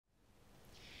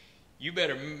You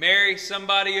better marry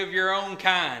somebody of your own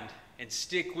kind and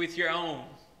stick with your own.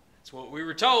 That's what we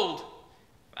were told.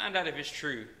 Find out if it's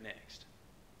true next.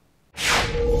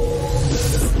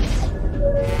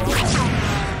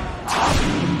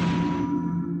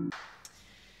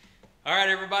 All right,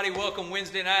 everybody, welcome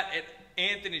Wednesday night at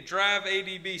Anthony Drive,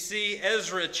 ADBC,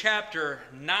 Ezra chapter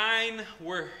 9.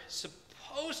 We're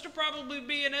supposed to probably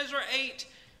be in Ezra 8.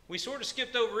 We sort of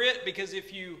skipped over it because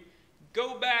if you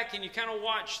go back and you kind of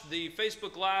watch the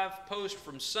Facebook Live post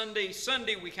from Sunday,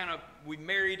 we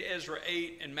married Ezra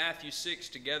 8 and Matthew 6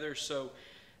 together, so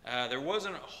there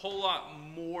wasn't a whole lot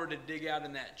more to dig out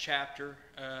in that chapter.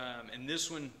 And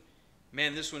this one,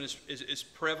 man, this one is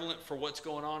prevalent for what's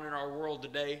going on in our world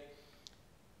today.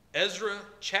 Ezra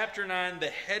chapter 9, the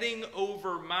heading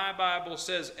over my Bible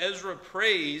says, Ezra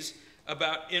prays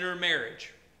about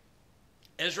intermarriage.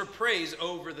 Ezra prays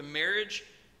over the marriage,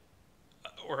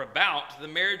 or about the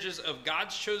marriages of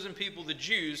God's chosen people, the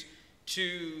Jews,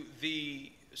 to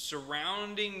the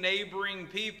surrounding neighboring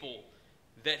people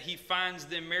that he finds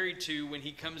them married to when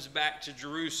he comes back to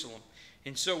Jerusalem.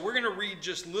 And so we're going to read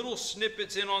just little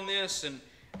snippets in on this, and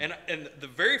the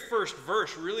very first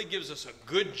verse really gives us a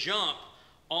good jump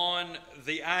on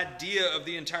the idea of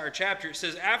the entire chapter. It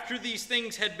says, after these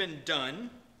things had been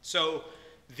done, so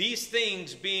these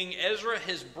things being Ezra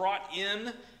has brought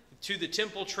in to the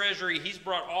temple treasury, he's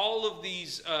brought all of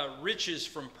these riches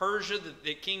from Persia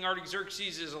that King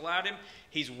Artaxerxes has allowed him.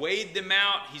 He's weighed them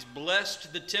out. He's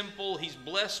blessed the temple. He's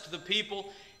blessed the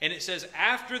people. And it says,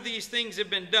 after these things have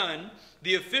been done,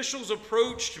 the officials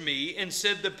approached me and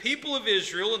said, the people of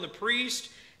Israel and the priests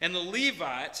and the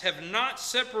Levites have not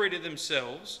separated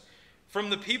themselves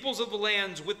from the peoples of the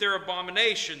lands with their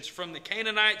abominations, from the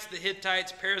Canaanites, the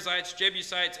Hittites, Perizzites,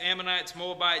 Jebusites, Ammonites,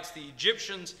 Moabites, the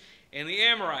Egyptians, and the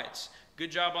Amorites.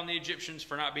 Good job on the Egyptians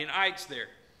for not being ites there.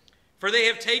 For they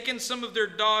have taken some of their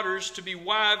daughters to be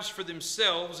wives for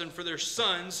themselves and for their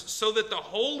sons, so that the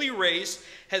holy race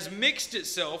has mixed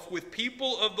itself with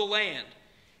people of the land.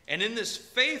 And in this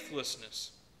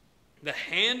faithlessness, the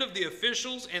hand of the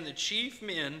officials and the chief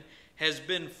men has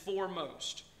been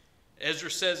foremost. Ezra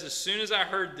says, as soon as I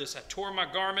heard this, I tore my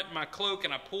garment and my cloak,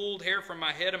 and I pulled hair from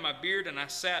my head and my beard, and I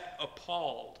sat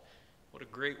appalled. What a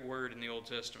great word in the Old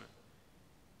Testament.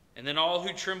 And then all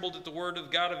who trembled at the word of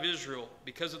the God of Israel,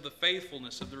 because of the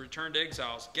faithfulness of the returned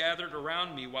exiles, gathered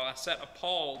around me while I sat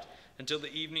appalled until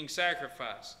the evening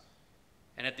sacrifice.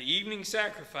 And at the evening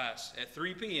sacrifice, at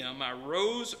 3 p.m., I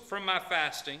rose from my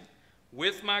fasting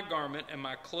with my garment and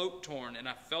my cloak torn, and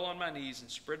I fell on my knees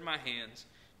and spread my hands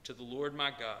to the Lord my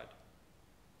God.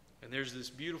 And there's this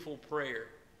beautiful prayer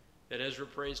that Ezra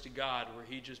prays to God where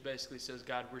he just basically says,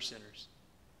 God, we're sinners.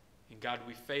 And God,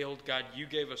 we failed. God, you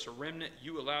gave us a remnant.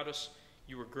 You allowed us.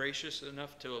 You were gracious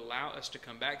enough to allow us to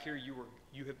come back here.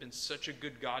 You have been such a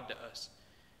good God to us,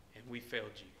 and we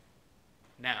failed you.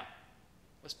 Now,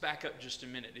 let's back up just a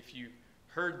minute. If you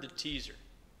heard the teaser,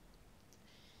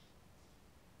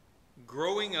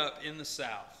 growing up in the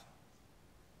South,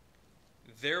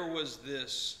 there was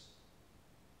this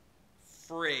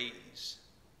phrase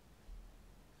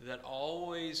that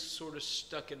always sort of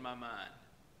stuck in my mind.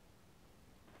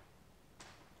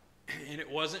 And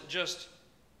it wasn't just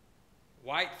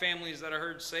white families that I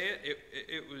heard say it.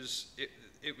 It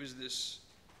was this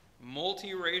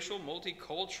multiracial,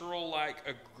 multicultural, like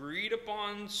agreed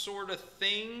upon sort of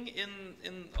thing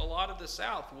in a lot of the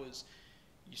South was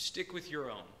you stick with your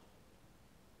own.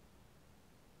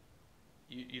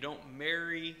 You don't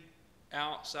marry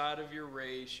outside of your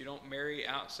race. You don't marry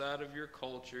outside of your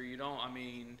culture. You don't,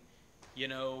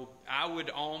 I would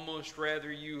almost rather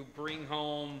you bring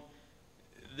home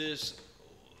this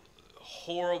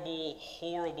horrible,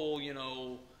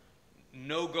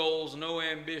 no goals, no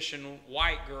ambition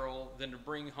white girl than to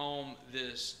bring home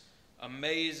this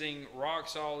amazing,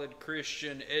 rock-solid,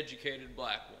 Christian, educated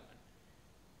black woman.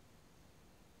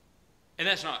 And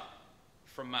that's not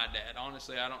from my dad.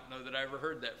 Honestly, I don't know that I ever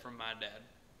heard that from my dad.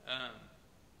 I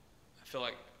feel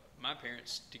like my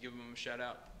parents, to give them a shout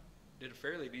out, did a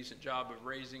fairly decent job of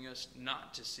raising us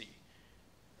not to see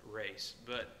race.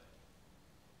 But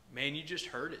man, you just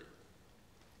heard it.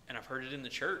 And I've heard it in the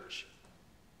church.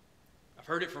 I've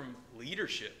heard it from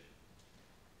leadership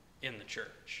in the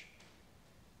church.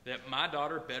 That my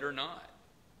daughter better not.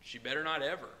 She better not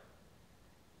ever.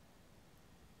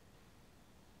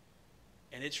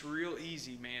 And it's real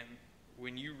easy, man,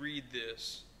 when you read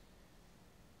this.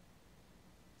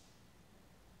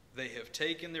 They have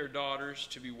taken their daughters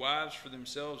to be wives for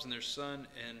themselves and their son,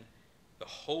 and the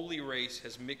holy race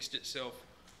has mixed itself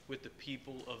with the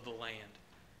people of the land.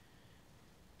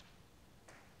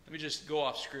 Let me just go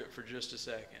off script for just a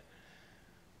second.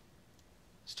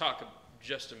 Let's talk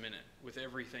just a minute with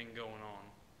everything going on.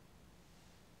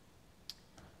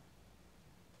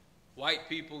 White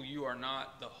people, you are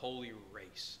not the holy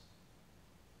race.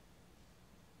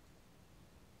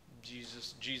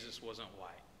 Jesus wasn't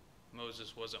white.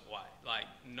 Moses wasn't white. Like,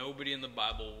 nobody in the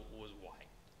Bible was white.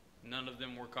 None of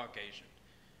them were Caucasian.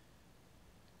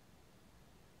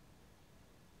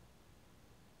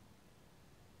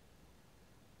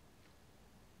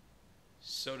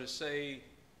 So to say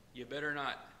you better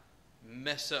not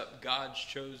mess up God's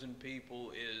chosen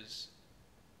people is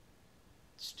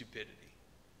stupidity.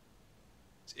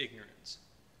 It's ignorance.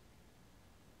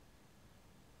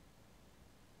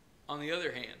 On the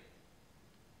other hand,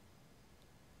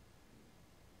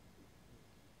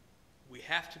 we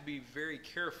have to be very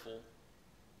careful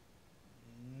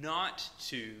not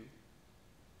to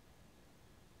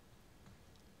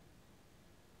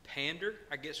pander,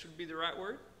 I guess would be the right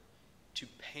word, to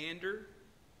pander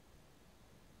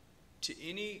to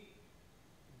any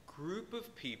group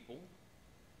of people,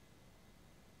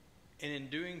 and in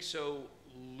doing so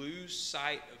lose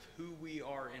sight of who we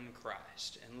are in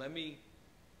Christ. And let me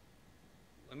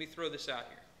throw this out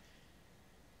here.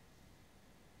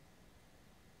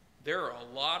 There are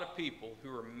a lot of people who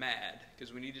are mad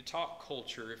because we need to talk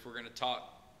culture if we're going to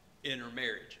talk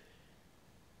intermarriage.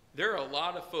 There are a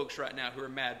lot of folks right now who are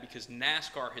mad because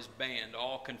NASCAR has banned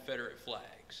all Confederate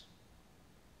flags.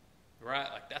 Right?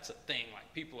 Like, that's a thing.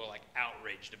 Like, people are like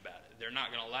outraged about it. They're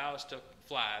not going to allow us to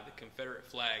fly the Confederate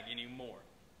flag anymore.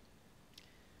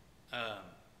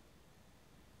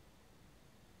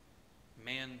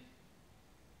 Man,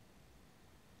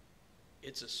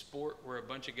 it's a sport where a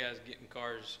bunch of guys get in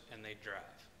cars and they drive.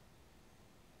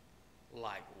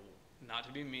 Like, not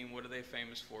to be mean, what are they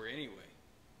famous for anyway?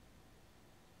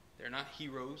 They're not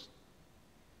heroes.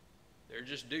 They're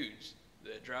just dudes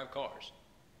that drive cars.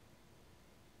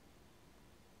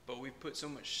 But we've put so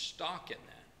much stock in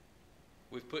that.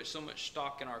 We've put so much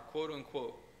stock in our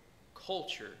quote-unquote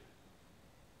culture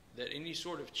that any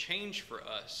sort of change for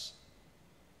us,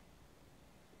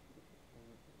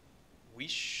 we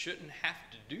shouldn't have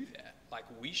to do that. Like,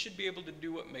 we should be able to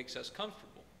do what makes us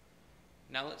comfortable.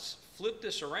 Now let's flip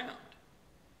this around.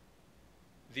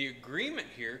 The agreement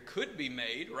here could be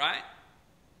made, right?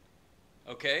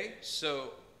 Okay, so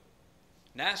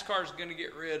NASCAR is going to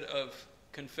get rid of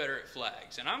Confederate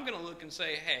flags. And I'm going to look and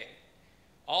say, hey,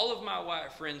 all of my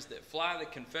white friends that fly the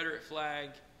Confederate flag,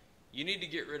 you need to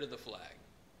get rid of the flag.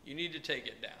 You need to take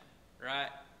it down, right?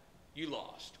 You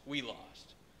lost. We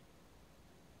lost.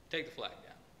 Take the flag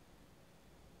down.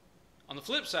 On the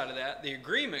flip side of that, the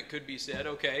agreement could be said,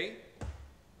 okay,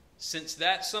 since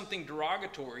that's something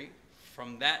derogatory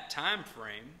from that time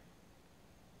frame,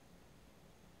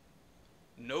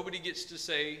 nobody gets to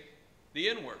say the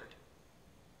N-word,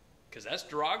 because that's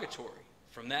derogatory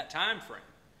from that time frame.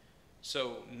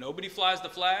 So nobody flies the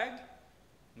flag,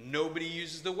 nobody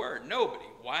uses the word. Nobody.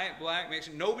 White, black,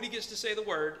 Mexican, nobody gets to say the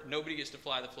word, nobody gets to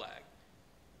fly the flag.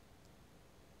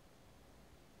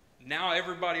 Now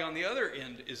everybody on the other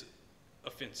end is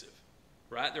offensive,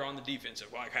 right? They're on the defensive.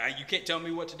 Like, you can't tell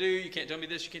me what to do, you can't tell me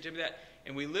this, you can't tell me that.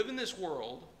 And we live in this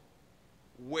world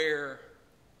where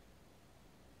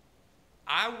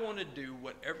I want to do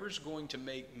whatever's going to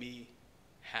make me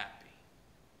happy.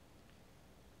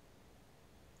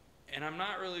 And I'm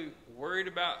not really worried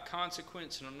about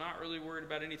consequence, and I'm not really worried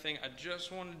about anything. I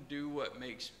just want to do what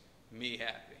makes me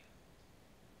happy.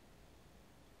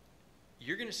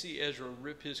 You're going to see Ezra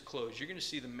rip his clothes. You're going to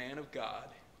see the man of God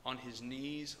on his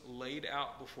knees laid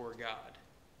out before God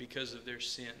because of their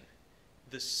sin.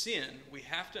 The sin, we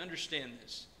have to understand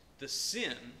this. The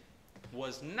sin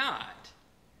was not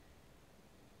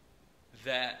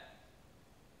that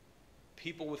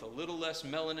people with a little less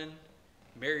melanin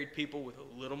married people with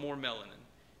a little more melanin.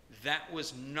 That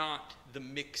was not the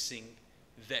mixing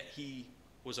that he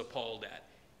was appalled at.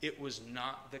 It was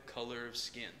not the color of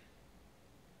skin.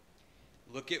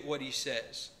 Look at what he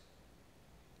says.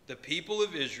 The people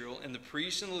of Israel and the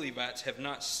priests and the Levites have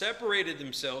not separated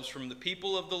themselves from the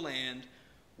people of the land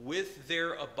with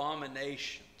their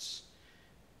abominations.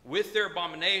 With their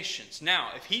abominations. Now,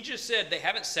 if he just said they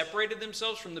haven't separated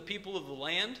themselves from the people of the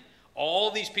land,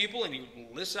 all these people, and he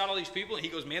lists out all these people, and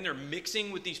he goes, man, they're mixing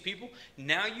with these people.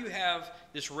 Now you have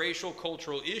this racial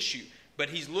cultural issue. But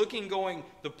he's looking going,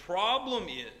 the problem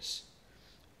is,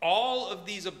 all of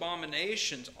these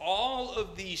abominations, all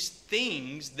of these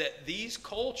things that these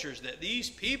cultures, that these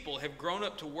people have grown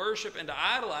up to worship and to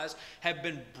idolize, have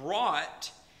been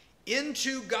brought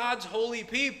into God's holy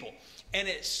people. And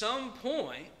at some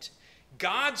point,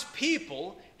 God's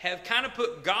people have kind of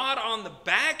put God on the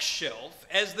back shelf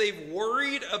as they've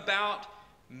worried about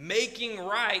making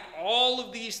right all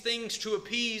of these things to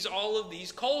appease all of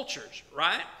these cultures,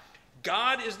 right?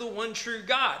 God is the one true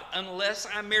God, unless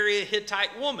I marry a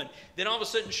Hittite woman. Then all of a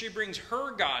sudden she brings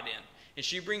her God in, and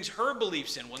she brings her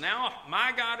beliefs in. Well, now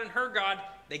my God and her God,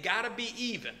 they got to be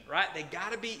even, right? They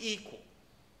got to be equal.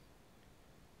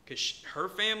 Because her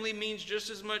family means just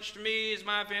as much to me as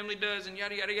my family does, and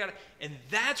yada, yada, yada. And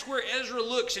that's where Ezra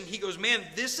looks, and he goes, man,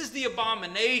 this is the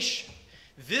abomination.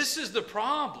 This is the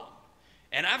problem.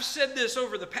 And I've said this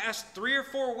over the past 3 or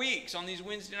 4 weeks on these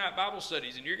Wednesday night Bible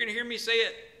studies, and you're going to hear me say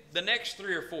it the next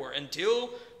 3 or 4 until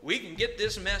we can get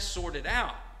this mess sorted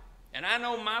out. And I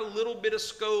know my little bit of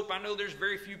scope, I know there's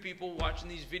very few people watching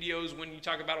these videos when you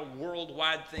talk about a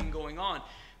worldwide thing going on.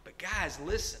 But guys,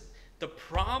 listen, the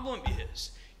problem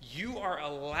is you are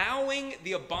allowing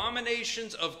the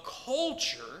abominations of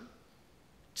culture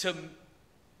to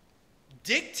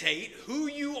dictate who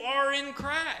you are in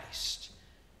Christ,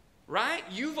 right?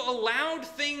 You've allowed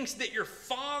things that your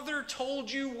father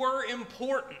told you were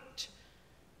important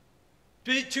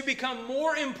to become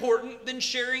more important than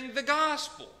sharing the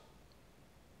gospel.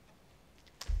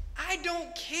 I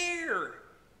don't care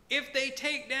if they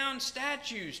take down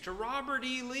statues to Robert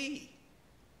E. Lee.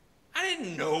 I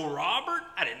didn't know Robert.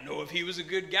 I didn't know if he was a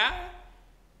good guy.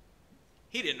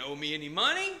 He didn't owe me any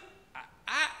money.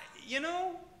 You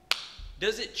know,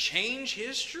 does it change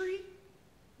history?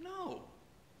 No.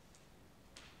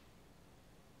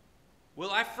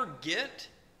 Will I forget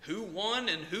who won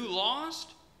and who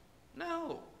lost?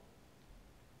 No.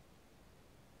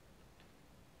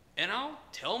 And I'll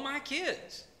tell my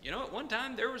kids, you know, at one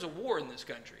time there was a war in this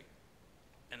country,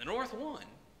 and the North won.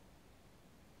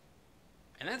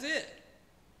 And that's it.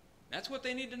 That's what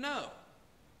they need to know.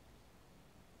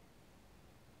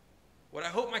 What I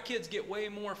hope my kids get way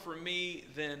more from me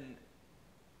than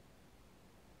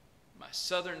my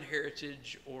Southern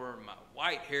heritage or my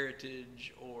white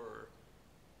heritage or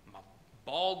my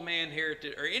bald man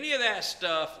heritage or any of that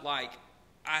stuff. Like,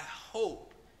 I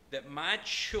hope that my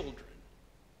children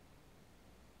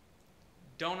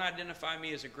don't identify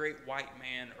me as a great white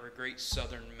man or a great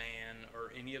Southern man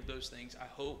or any of those things. I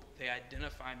hope they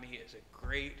identify me as a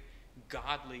great,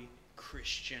 godly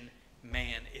Christian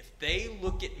man. If they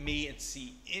look at me and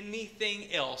see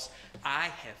anything else, I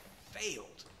have failed.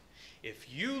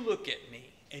 If you look at me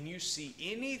and you see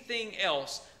anything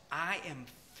else, I am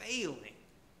failing.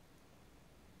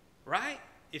 Right?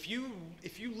 If you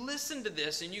listen to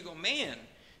this and you go, man,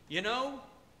 you know,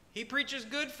 he preaches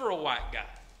good for a white guy.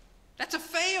 That's a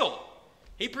fail.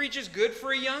 He preaches good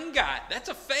for a young guy. That's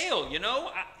a fail, you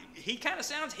know. He kind of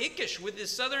sounds hickish with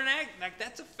his Southern accent. Like,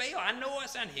 that's a fail. I know I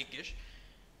sound hickish.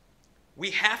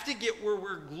 We have to get where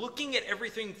we're looking at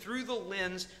everything through the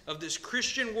lens of this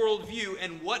Christian worldview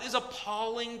and what is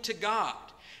appalling to God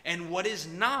and what is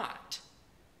not.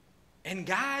 And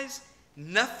guys,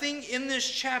 nothing in this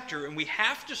chapter, and we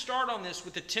have to start on this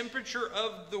with the temperature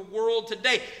of the world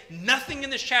today, nothing in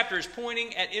this chapter is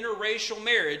pointing at interracial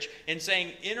marriage and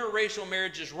saying interracial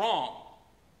marriage is wrong.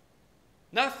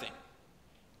 Nothing.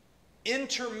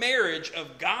 Intermarriage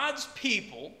of God's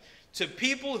people to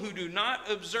people who do not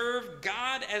observe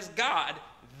God as God,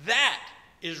 that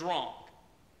is wrong.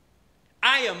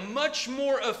 I am much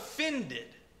more offended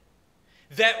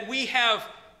that we have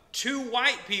 2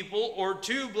 white people or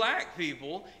 2 black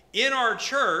people in our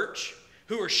church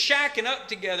who are shacking up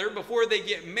together before they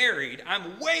get married.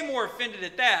 I'm way more offended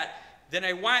at that than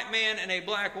a white man and a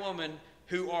black woman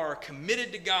who are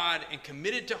committed to God and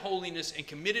committed to holiness and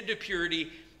committed to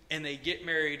purity, and they get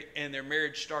married and their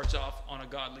marriage starts off on a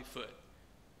godly foot.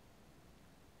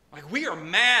 Like, we are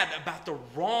mad about the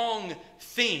wrong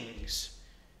things.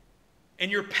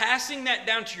 And you're passing that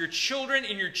down to your children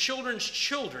and your children's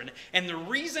children. And the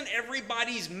reason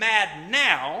everybody's mad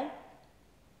now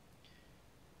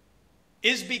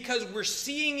is because we're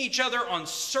seeing each other on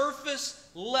surface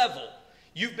level.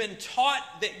 You've been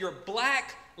taught that your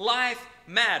black life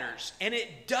matters, and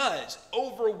it does.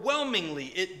 Overwhelmingly,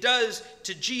 it does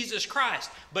to Jesus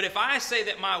Christ. But if I say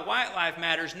that my white life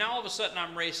matters, now all of a sudden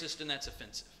I'm racist and that's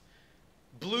offensive.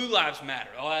 Blue lives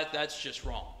matter. Oh, that's just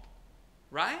wrong.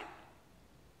 Right?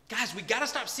 Guys, we got to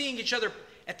stop seeing each other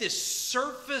at this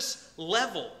surface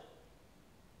level.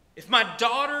 If my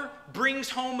daughter brings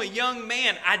home a young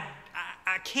man,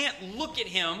 I can't look at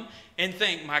him and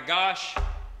think, my gosh,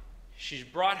 she's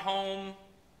brought home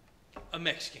a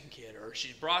Mexican kid, or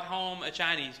she's brought home a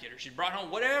Chinese kid, or she's brought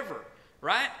home whatever,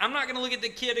 right? I'm not going to look at the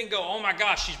kid and go, oh my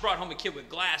gosh, she's brought home a kid with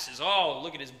glasses. Oh,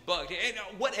 look at his butt. Hey, no,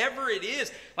 whatever it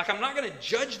is, like, I'm not going to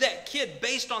judge that kid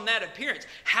based on that appearance.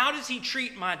 How does he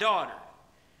treat my daughter?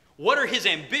 What are his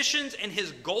ambitions and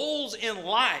his goals in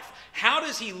life? How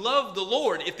does he love the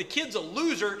Lord? If the kid's a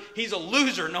loser, he's a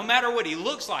loser no matter what he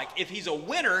looks like. If he's a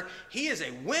winner, he is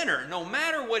a winner no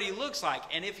matter what he looks like.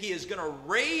 And if he is going to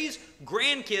raise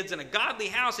grandkids in a godly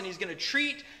house and he's going to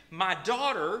treat my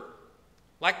daughter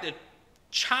like the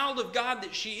child of God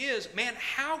that she is, man,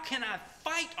 how can I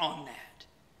fight on that?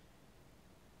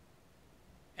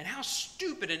 And how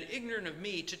stupid and ignorant of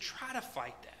me to try to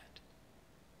fight that.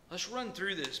 Let's run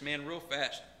through this, man, real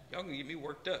fast. Y'all gonna get me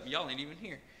worked up. Y'all ain't even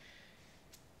here.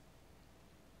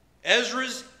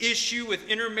 Ezra's issue with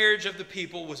intermarriage of the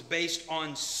people was based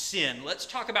on sin. Let's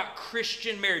talk about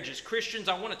Christian marriages. Christians,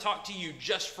 I want to talk to you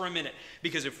just for a minute.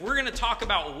 Because if we're going to talk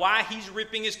about why he's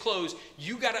ripping his clothes,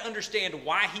 you got to understand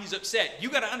why he's upset. You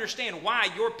got to understand why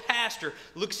your pastor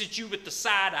looks at you with the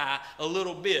side eye a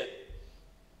little bit.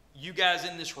 You guys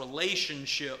in this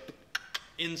relationship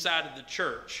inside of the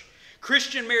church.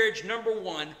 Christian marriage, number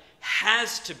one,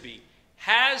 has to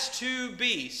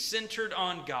be centered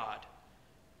on God.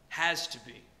 Has to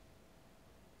be.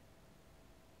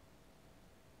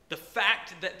 The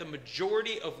fact that the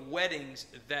majority of weddings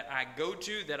that I go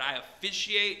to, that I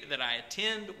officiate, that I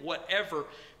attend, whatever,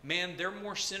 man, they're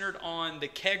more centered on the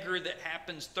kegger that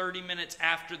happens 30 minutes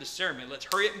after the ceremony. Let's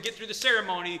hurry up and get through the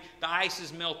ceremony. The ice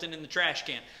is melting in the trash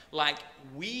can. Like,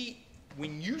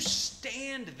 when you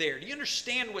stand there, do you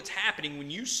understand what's happening?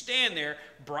 When you stand there,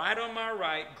 bride on my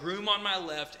right, groom on my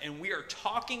left, and we are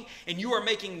talking, and you are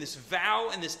making this vow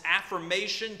and this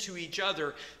affirmation to each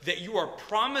other that you are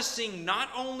promising not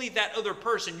only that other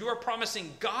person, you are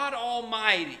promising God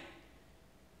Almighty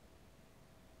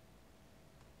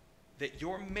that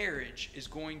your marriage is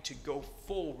going to go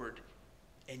forward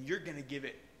and you're going to give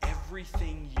it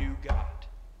everything you got.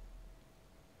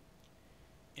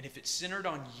 And if it's centered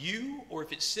on you or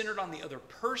if it's centered on the other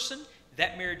person,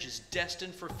 that marriage is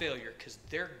destined for failure because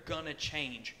they're going to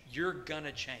change. You're going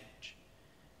to change.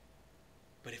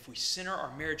 But if we center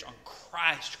our marriage on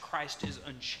Christ, Christ is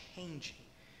unchanging.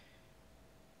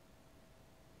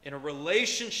 In a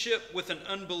relationship with an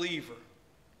unbeliever,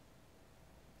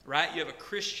 right? You have a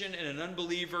Christian and an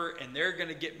unbeliever and they're going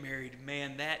to get married.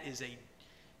 Man, that's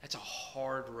a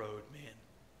hard road, man.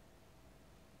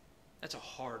 That's a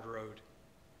hard road.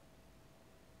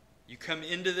 You come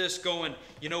into this going,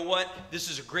 you know what? This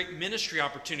is a great ministry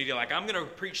opportunity. Like, I'm going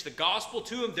to preach the gospel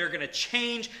to them. They're going to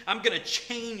change. I'm going to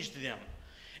change them.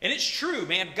 And it's true,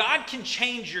 man. God can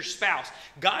change your spouse.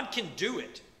 God can do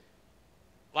it.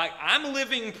 Like, I'm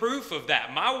living proof of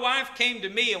that. My wife came to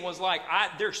me and was like,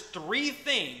 there's 3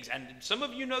 things. And some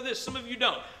of you know this, some of you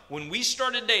don't. When we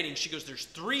started dating, she goes, there's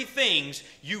 3 things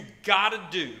you got to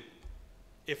do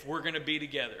if we're going to be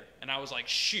together. And I was like,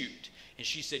 shoot. And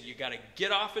she said, you got to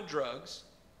get off of drugs,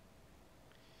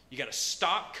 you got to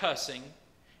stop cussing,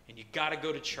 and you got to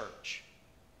go to church.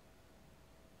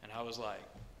 And I was like,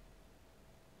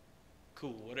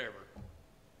 cool, whatever.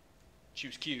 She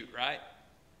was cute, right?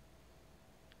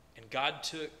 And God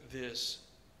took this,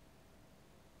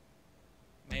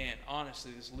 man,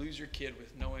 honestly, this loser kid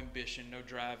with no ambition, no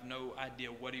drive, no idea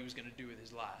what he was going to do with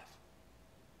his life.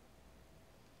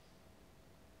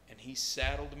 And he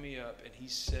saddled me up and he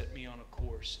set me on a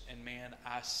course. And man,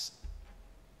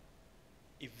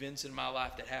 events in my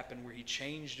life that happened where he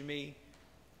changed me.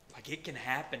 Like, it can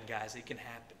happen, guys. It can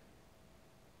happen.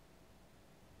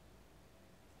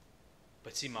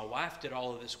 But see, my wife did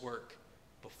all of this work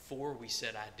before we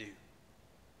said I do.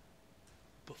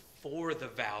 Before the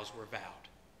vows were vowed.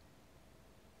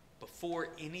 Before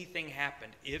anything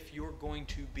happened. If you're going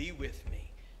to be with me,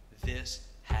 this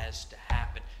has to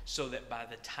happen. So that by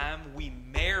the time we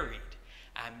married,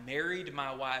 I married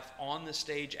my wife on the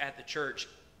stage at the church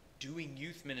doing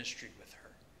youth ministry with her.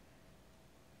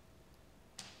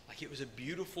 Like, it was a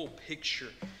beautiful picture.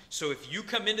 So if you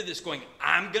come into this going,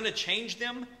 I'm going to change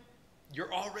them,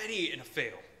 you're already in a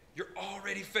fail. You're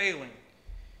already failing.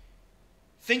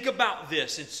 Think about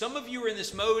this. And some of you are in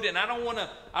this mode, and I don't want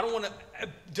to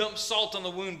dump salt on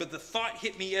the wound, but the thought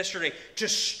hit me yesterday to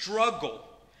struggle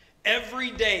every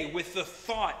day with the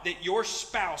thought that your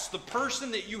spouse, the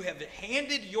person that you have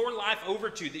handed your life over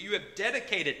to, that you have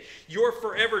dedicated your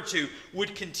forever to,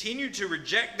 would continue to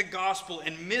reject the gospel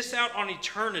and miss out on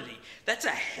eternity. That's a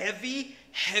heavy,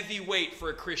 heavy weight for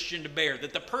a Christian to bear.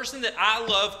 That the person that I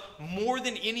love more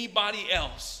than anybody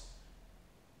else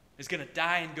is going to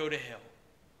die and go to hell.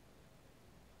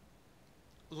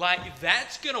 Like,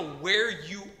 that's going to wear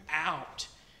you out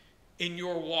in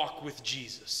your walk with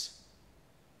Jesus.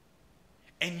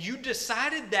 And you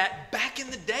decided that back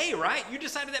in the day, right? You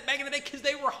decided that back in the day because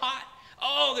they were hot.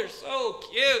 Oh, they're so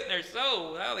cute.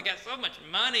 They got so much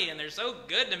money and they're so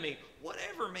good to me.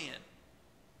 Whatever, man.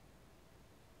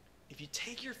 if you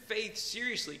take your faith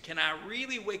seriously, can I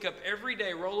really wake up every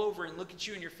day, roll over and look at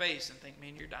you in your face and think,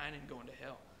 man, you're dying and going to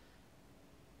hell?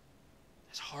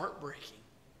 That's heartbreaking.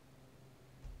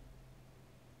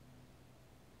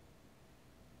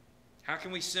 How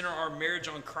can we center our marriage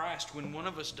on Christ when one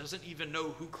of us doesn't even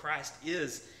know who Christ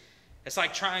is? It's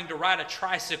like trying to ride a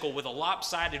tricycle with a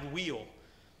lopsided wheel.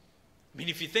 I mean,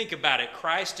 if you think about it,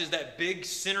 Christ is that big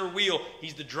center wheel.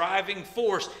 He's the driving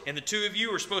force, and the two of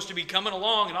you are supposed to be coming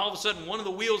along, and all of a sudden one of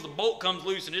the wheels, the bolt comes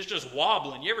loose, and it's just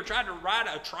wobbling. You ever tried to ride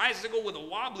a tricycle with a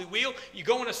wobbly wheel? You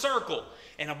go in a circle,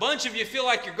 and a bunch of you feel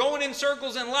like you're going in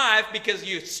circles in life because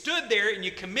you stood there and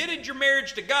you committed your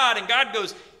marriage to God, and God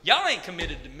goes, y'all ain't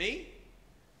committed to me.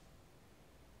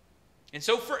 And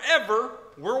so forever,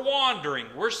 we're wandering,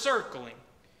 we're circling.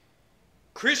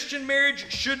 Christian marriage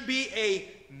should be a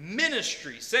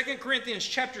ministry. 2 Corinthians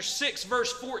chapter 6,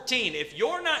 verse 14. If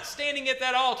you're not standing at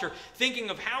that altar thinking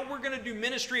of how we're going to do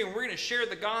ministry and we're going to share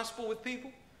the gospel with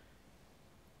people,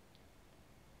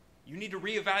 you need to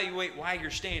reevaluate why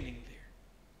you're standing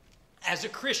there. As a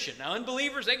Christian, now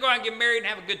unbelievers, they go out and get married and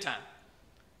have a good time.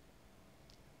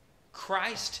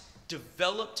 Christ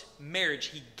developed marriage.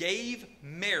 He gave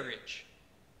marriage.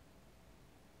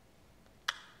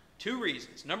 2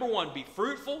 reasons. Number 1, be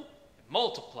fruitful and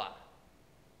multiply.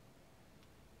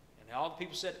 And all the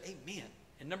people said, amen.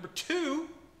 And number 2,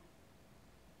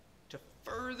 to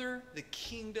further the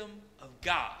kingdom of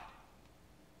God.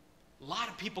 A lot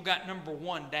of people got number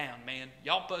 1 down, man.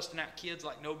 Y'all busting out kids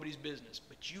like nobody's business,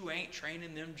 but you ain't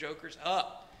training them jokers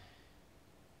up.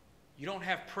 You don't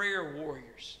have prayer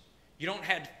warriors. You don't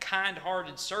have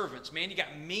kind-hearted servants, man. You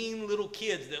got mean little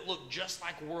kids that look just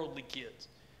like worldly kids.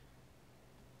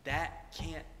 That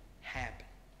can't happen.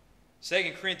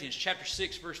 2 Corinthians chapter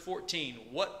 6, verse 14.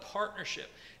 What partnership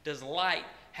does light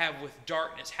have with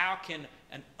darkness? How can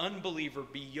an unbeliever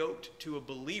be yoked to a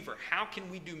believer? How can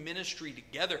we do ministry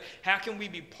together? How can we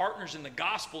be partners in the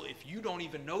gospel if you don't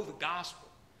even know the gospel?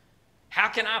 How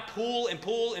can I pull and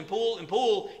pull and pull and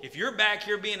pull if you're back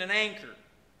here being an anchor?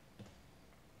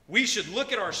 We should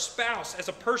look at our spouse as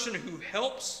a person who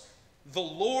helps the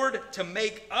Lord to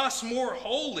make us more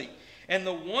holy, and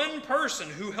the one person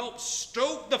who helps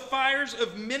stoke the fires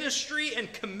of ministry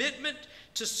and commitment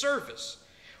to service.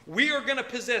 We are going to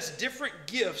possess different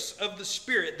gifts of the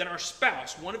Spirit than our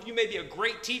spouse. One of you may be a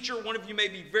great teacher, one of you may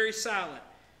be very silent.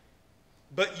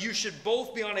 But you should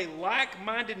both be on a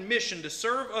like-minded mission to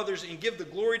serve others and give the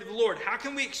glory to the Lord. How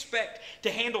can we expect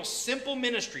to handle simple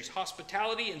ministries,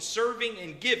 hospitality and serving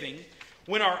and giving,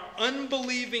 when our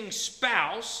unbelieving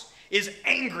spouse is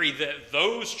angry that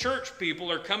those church people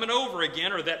are coming over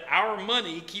again, or that our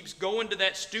money keeps going to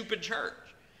that stupid church?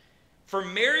 For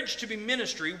marriage to be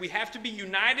ministry, we have to be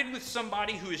united with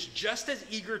somebody who is just as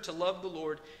eager to love the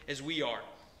Lord as we are.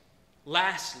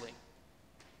 Lastly,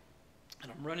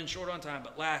 and I'm running short on time,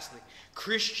 but lastly,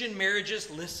 Christian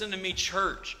marriages, listen to me,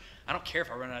 church. I don't care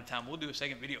if I run out of time. We'll do a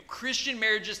second video. Christian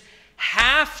marriages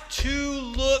have to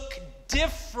look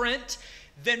different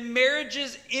than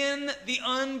marriages in the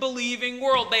unbelieving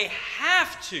world. They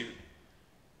have to.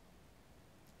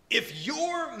 If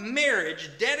your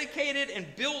marriage, dedicated and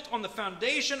built on the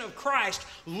foundation of Christ,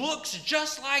 looks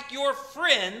just like your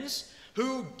friends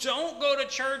who don't go to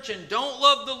church and don't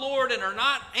love the Lord and are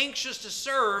not anxious to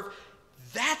serve,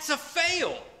 that's a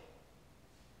fail.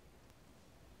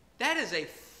 That is a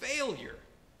failure.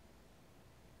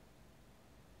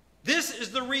 This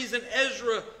is the reason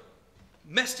Ezra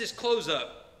messed his clothes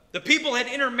up. The people had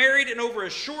intermarried, and over a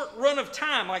short run of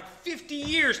time, like 50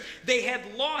 years, they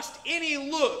had lost any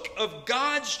look of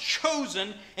God's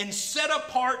chosen and set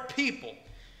apart people.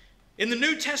 In the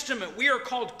New Testament, we are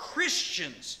called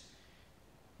Christians.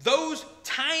 Those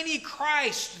tiny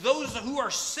Christs, those who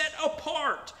are set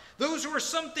apart, those who are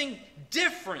something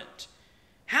different.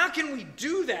 How can we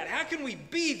do that? How can we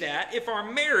be that if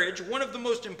our marriage, one of the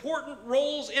most important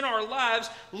roles in our lives,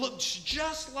 looks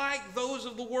just like those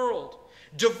of the world?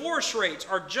 Divorce rates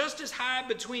are just as high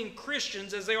between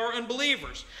Christians as they are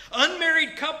unbelievers.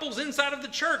 Unmarried couples inside of the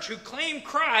church who claim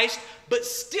Christ but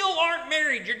still aren't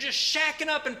married. You're just shacking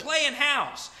up and playing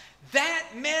house. That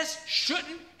mess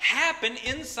shouldn't happen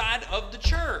inside of the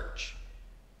church.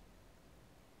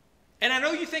 And I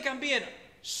know you think I'm being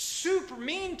super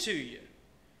mean to you.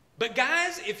 But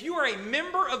guys, if you are a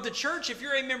member of the church, if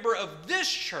you're a member of this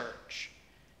church,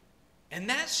 and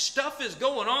that stuff is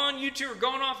going on, you two are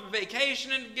going off and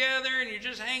vacationing together, and you're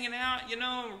just hanging out, you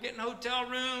know, and we're getting hotel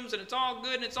rooms, and it's all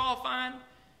good and it's all fine. My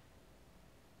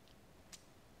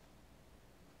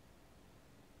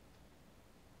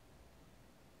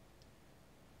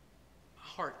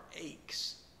heart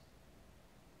aches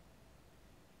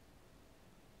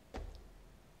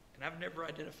And I've never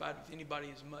identified with anybody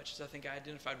as much as I think I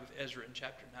identified with Ezra in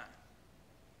chapter 9.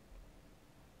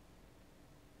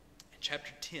 In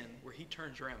chapter 10, where he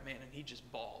turns around, man, and he just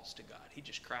bawls to God. He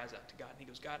just cries out to God. And he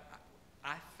goes, God,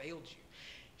 I failed you.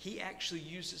 He actually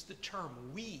uses the term,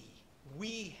 we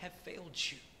have failed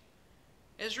you.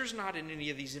 Ezra's not in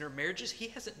any of these intermarriages. He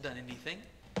hasn't done anything.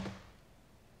 But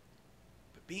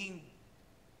being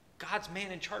God's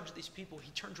man in charge of these people,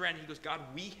 he turns around and he goes, God,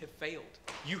 we have failed.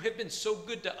 You have been so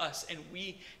good to us, and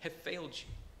we have failed you.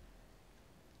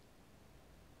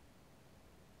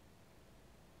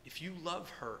 If you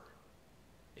love her,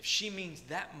 if she means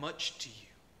that much to you,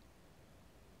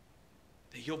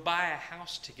 that you'll buy a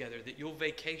house together, that you'll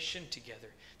vacation together,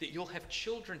 that you'll have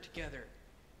children together,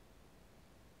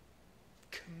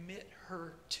 commit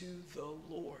her to the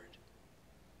Lord.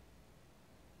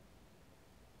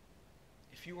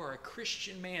 If you are a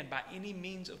Christian man by any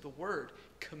means of the word,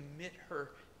 commit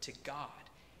her to God.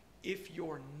 If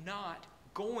you're not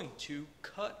going to,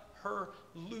 cut her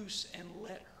loose and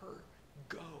let her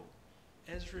go.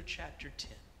 Ezra chapter 10.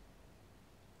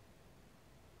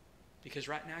 Because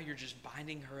right now you're just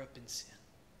binding her up in sin.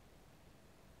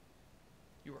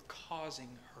 You are causing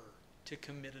her to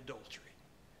commit adultery.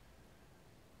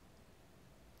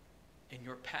 And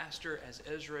your pastor, as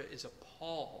Ezra, is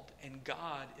appalled, and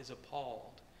God is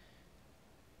appalled,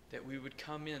 that we would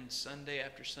come in Sunday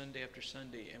after Sunday after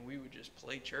Sunday, and we would just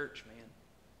play church, man,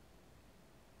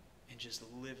 and just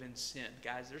live in sin.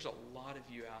 Guys, there's a lot of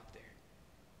you out there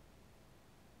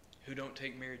who don't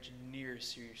take marriage near as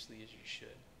seriously as you should.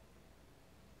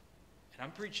 And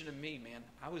I'm preaching to me, man.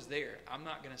 I was there. I'm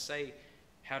not going to say,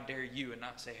 how dare you, and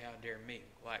not say, how dare me.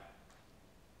 Like,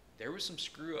 there was some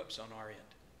screw-ups on our end.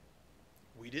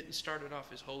 We didn't start it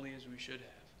off as holy as we should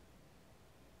have.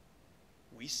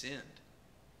 We sinned.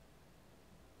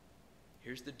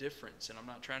 Here's the difference, and I'm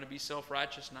not trying to be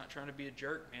self-righteous, not trying to be a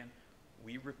jerk, man.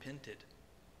 We repented.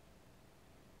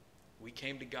 We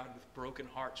came to God with broken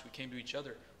hearts. We came to each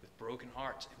other with broken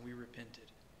hearts, and we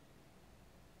repented.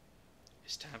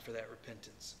 It's time for that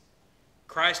repentance.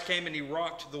 Christ came and he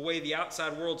rocked the way the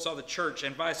outside world saw the church,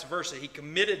 and vice versa. He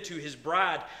committed to his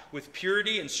bride with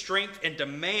purity and strength, and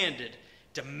demanded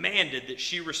that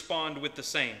she respond with the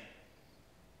same.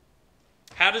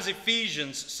 How does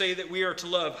Ephesians say that we are to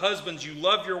love? Husbands, you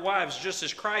love your wives just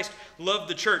as Christ loved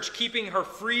the church, keeping her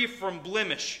free from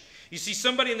blemish. You see,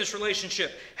 somebody in this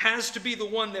relationship has to be the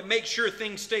one that makes sure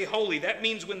things stay holy. That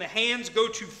means when the hands go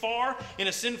too far in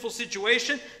a sinful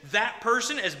situation, that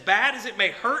person, as bad as it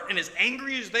may hurt and as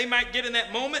angry as they might get in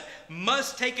that moment,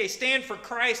 must take a stand for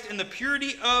Christ and the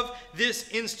purity of this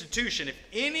institution.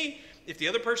 If the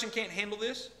other person can't handle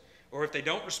this, or if they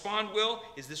don't respond well,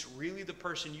 is this really the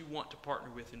person you want to partner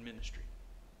with in ministry?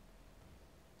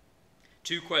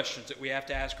 Two questions that we have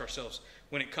to ask ourselves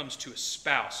when it comes to a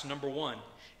spouse. Number one,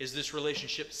 is this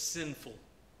relationship sinful?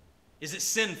 Is it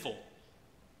sinful?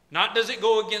 Not does it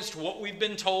go against what we've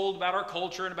been told about our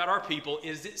culture and about our people.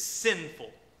 Is it sinful?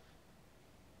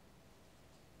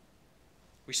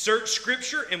 We search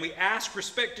Scripture and we ask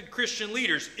respected Christian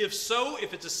leaders. If so,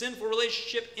 if it's a sinful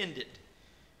relationship, end it.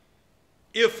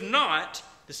 If not,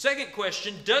 the second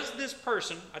question, does this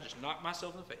person, I just knocked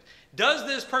myself in the face, does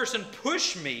this person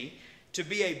push me to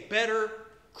be a better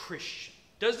Christian?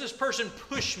 Does this person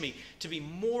push me to be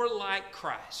more like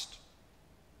Christ?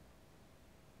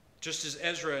 Just as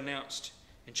Ezra announced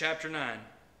in chapter 9,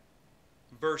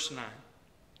 verse 9,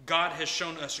 God has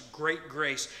shown us great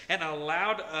grace and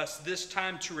allowed us this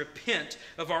time to repent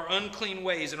of our unclean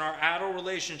ways and our idle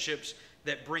relationships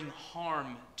that bring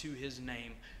harm to his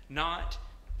name. Not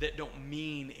that don't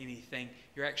mean anything.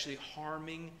 You're actually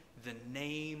harming the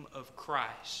name of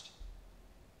Christ.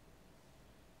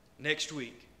 Next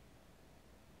week,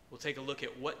 we'll take a look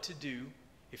at what to do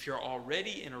if you're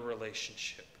already in a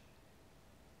relationship.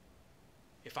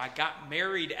 If I got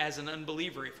married as an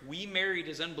unbeliever, if we married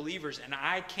as unbelievers and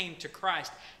I came to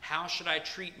Christ, how should I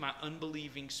treat my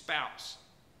unbelieving spouse?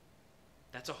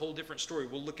 That's a whole different story.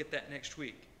 We'll look at that next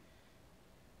week.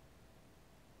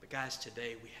 But guys,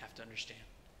 today we have to understand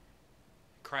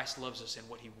Christ loves us and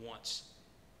what he wants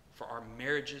for our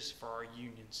marriages, for our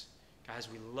unions. Guys,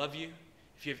 we love you.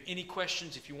 If you have any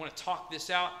questions, if you want to talk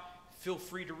this out, feel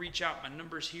free to reach out. My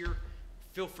number's here.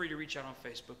 Feel free to reach out on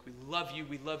Facebook. We love you,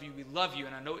 we love you, we love you.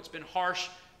 And I know it's been harsh,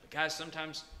 but guys,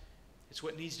 sometimes it's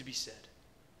what needs to be said.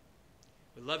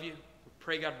 We love you. We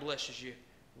pray God blesses you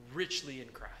richly in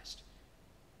Christ.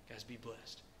 Guys, be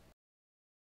blessed.